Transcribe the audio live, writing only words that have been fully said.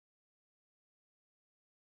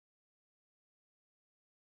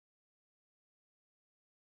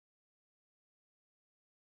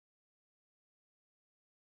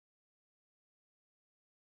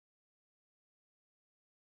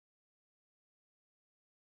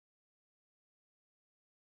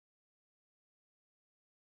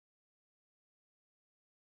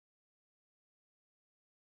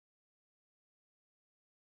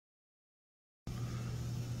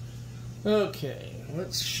Okay,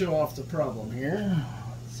 let's show off the problem here.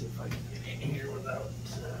 Let's see if I can get in here without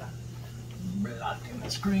blocking the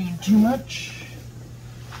screen too much.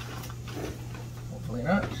 Hopefully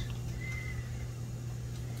not.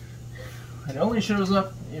 It only shows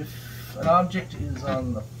up if an object is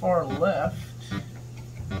on the far left.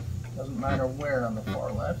 Doesn't matter where on the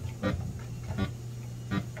far left, but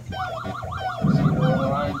see the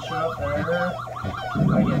line show up there.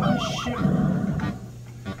 I get my ship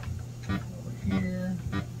over here.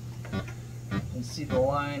 You see the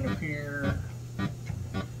line appear.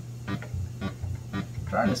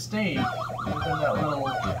 Trying to stay within that little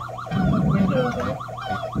window there.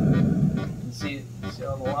 You can see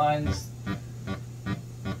all the lines.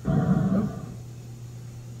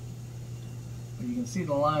 You can see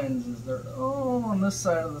the lines as they're all on this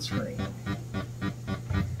side of the screen.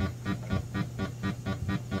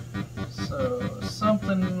 So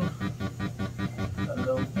something a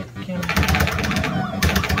little bit can.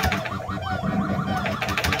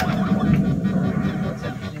 That's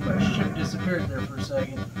interesting. My ship disappeared there for a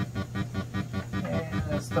second,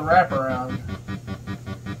 and it's the wraparound.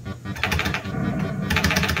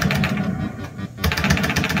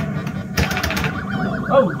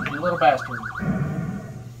 Oh, you little bastard!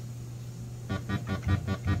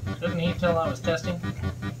 Couldn't he tell I was testing?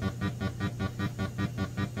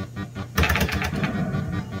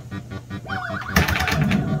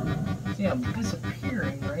 See, I'm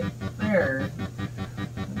disappearing right there.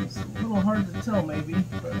 It's a little hard to tell maybe,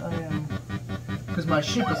 but I am, because my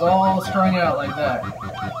ship is all strung out like that.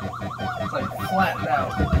 It's like flattened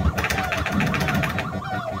out.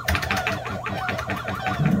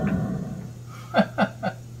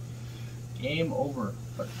 Game over,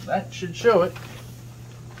 but that should show it.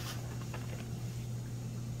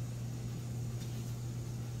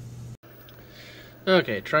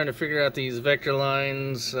 Okay, trying to figure out these vector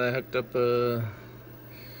lines. I hooked up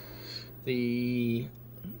the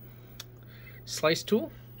slice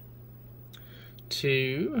tool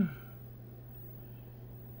to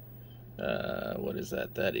what is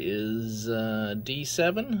that? That is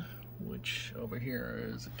D7, which over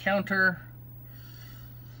here is a counter.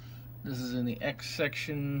 This is in the X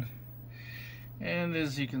section, and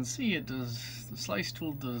as you can see, the slice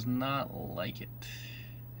tool does not like it.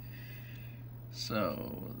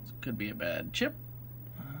 So it could be a bad chip.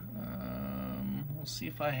 We'll see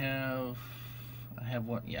if I have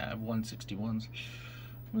one. Yeah, I have 161s.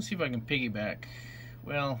 Let's see if I can piggyback.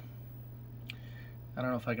 Well, I don't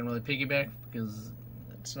know if I can really piggyback because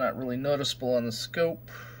it's not really noticeable on the scope.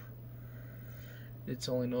 It's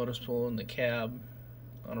only noticeable in the cab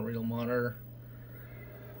on a real monitor.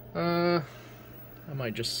 I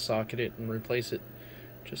might just socket it and replace it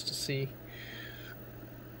just to see.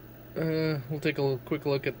 We'll take a quick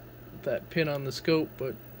look at that pin on the scope,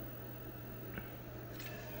 but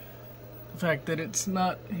the fact that it's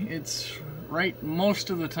right most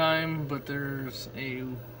of the time, but there's a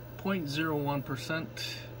 0.01%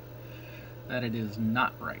 that it is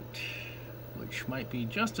not right, which might be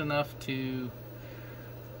just enough to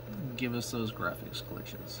give us those graphics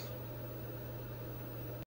glitches.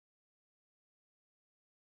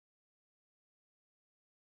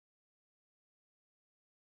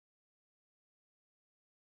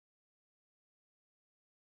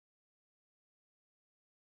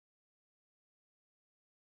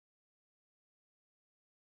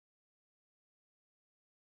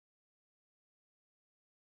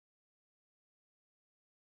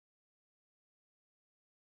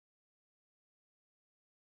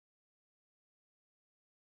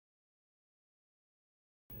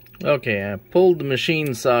 Okay, I pulled the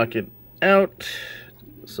machine socket out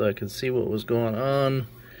so I could see what was going on.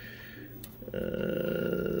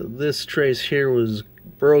 This trace here was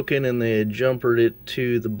broken and they had jumpered it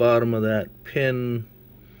to the bottom of that pin.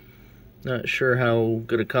 Not sure how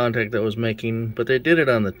good a contact that was making, but they did it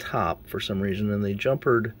on the top for some reason, and they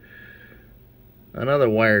jumpered another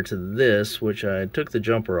wire to this, which I took the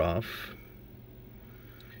jumper off.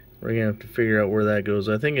 We're gonna have to figure out where that goes.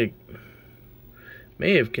 I think it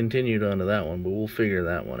may have continued onto that one, but we'll figure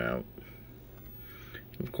that one out.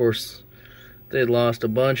 Of course, they'd lost a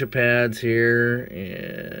bunch of pads here,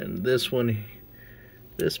 and this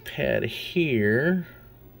pad here,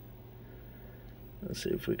 let's see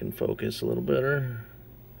if we can focus a little better.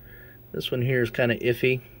 This one here is kind of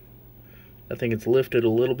iffy. I think it's lifted a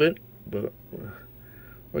little bit, but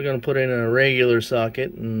we're going to put in a regular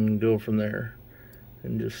socket and go from there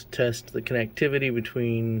and just test the connectivity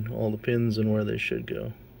between all the pins and where they should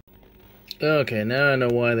go. Okay, now I know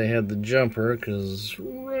why they had the jumper, because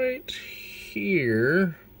right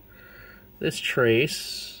here, this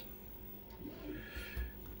trace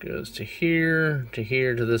Goes to here,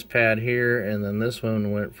 to this pad here, and then this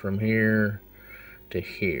one went from here to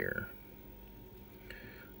here.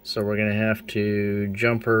 So we're going to have to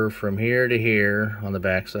jumper from here to here on the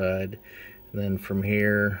back side, and then from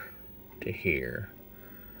here to here.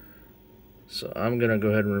 So I'm going to go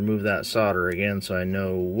ahead and remove that solder again so I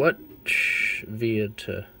know what via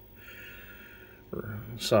to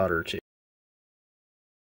solder to.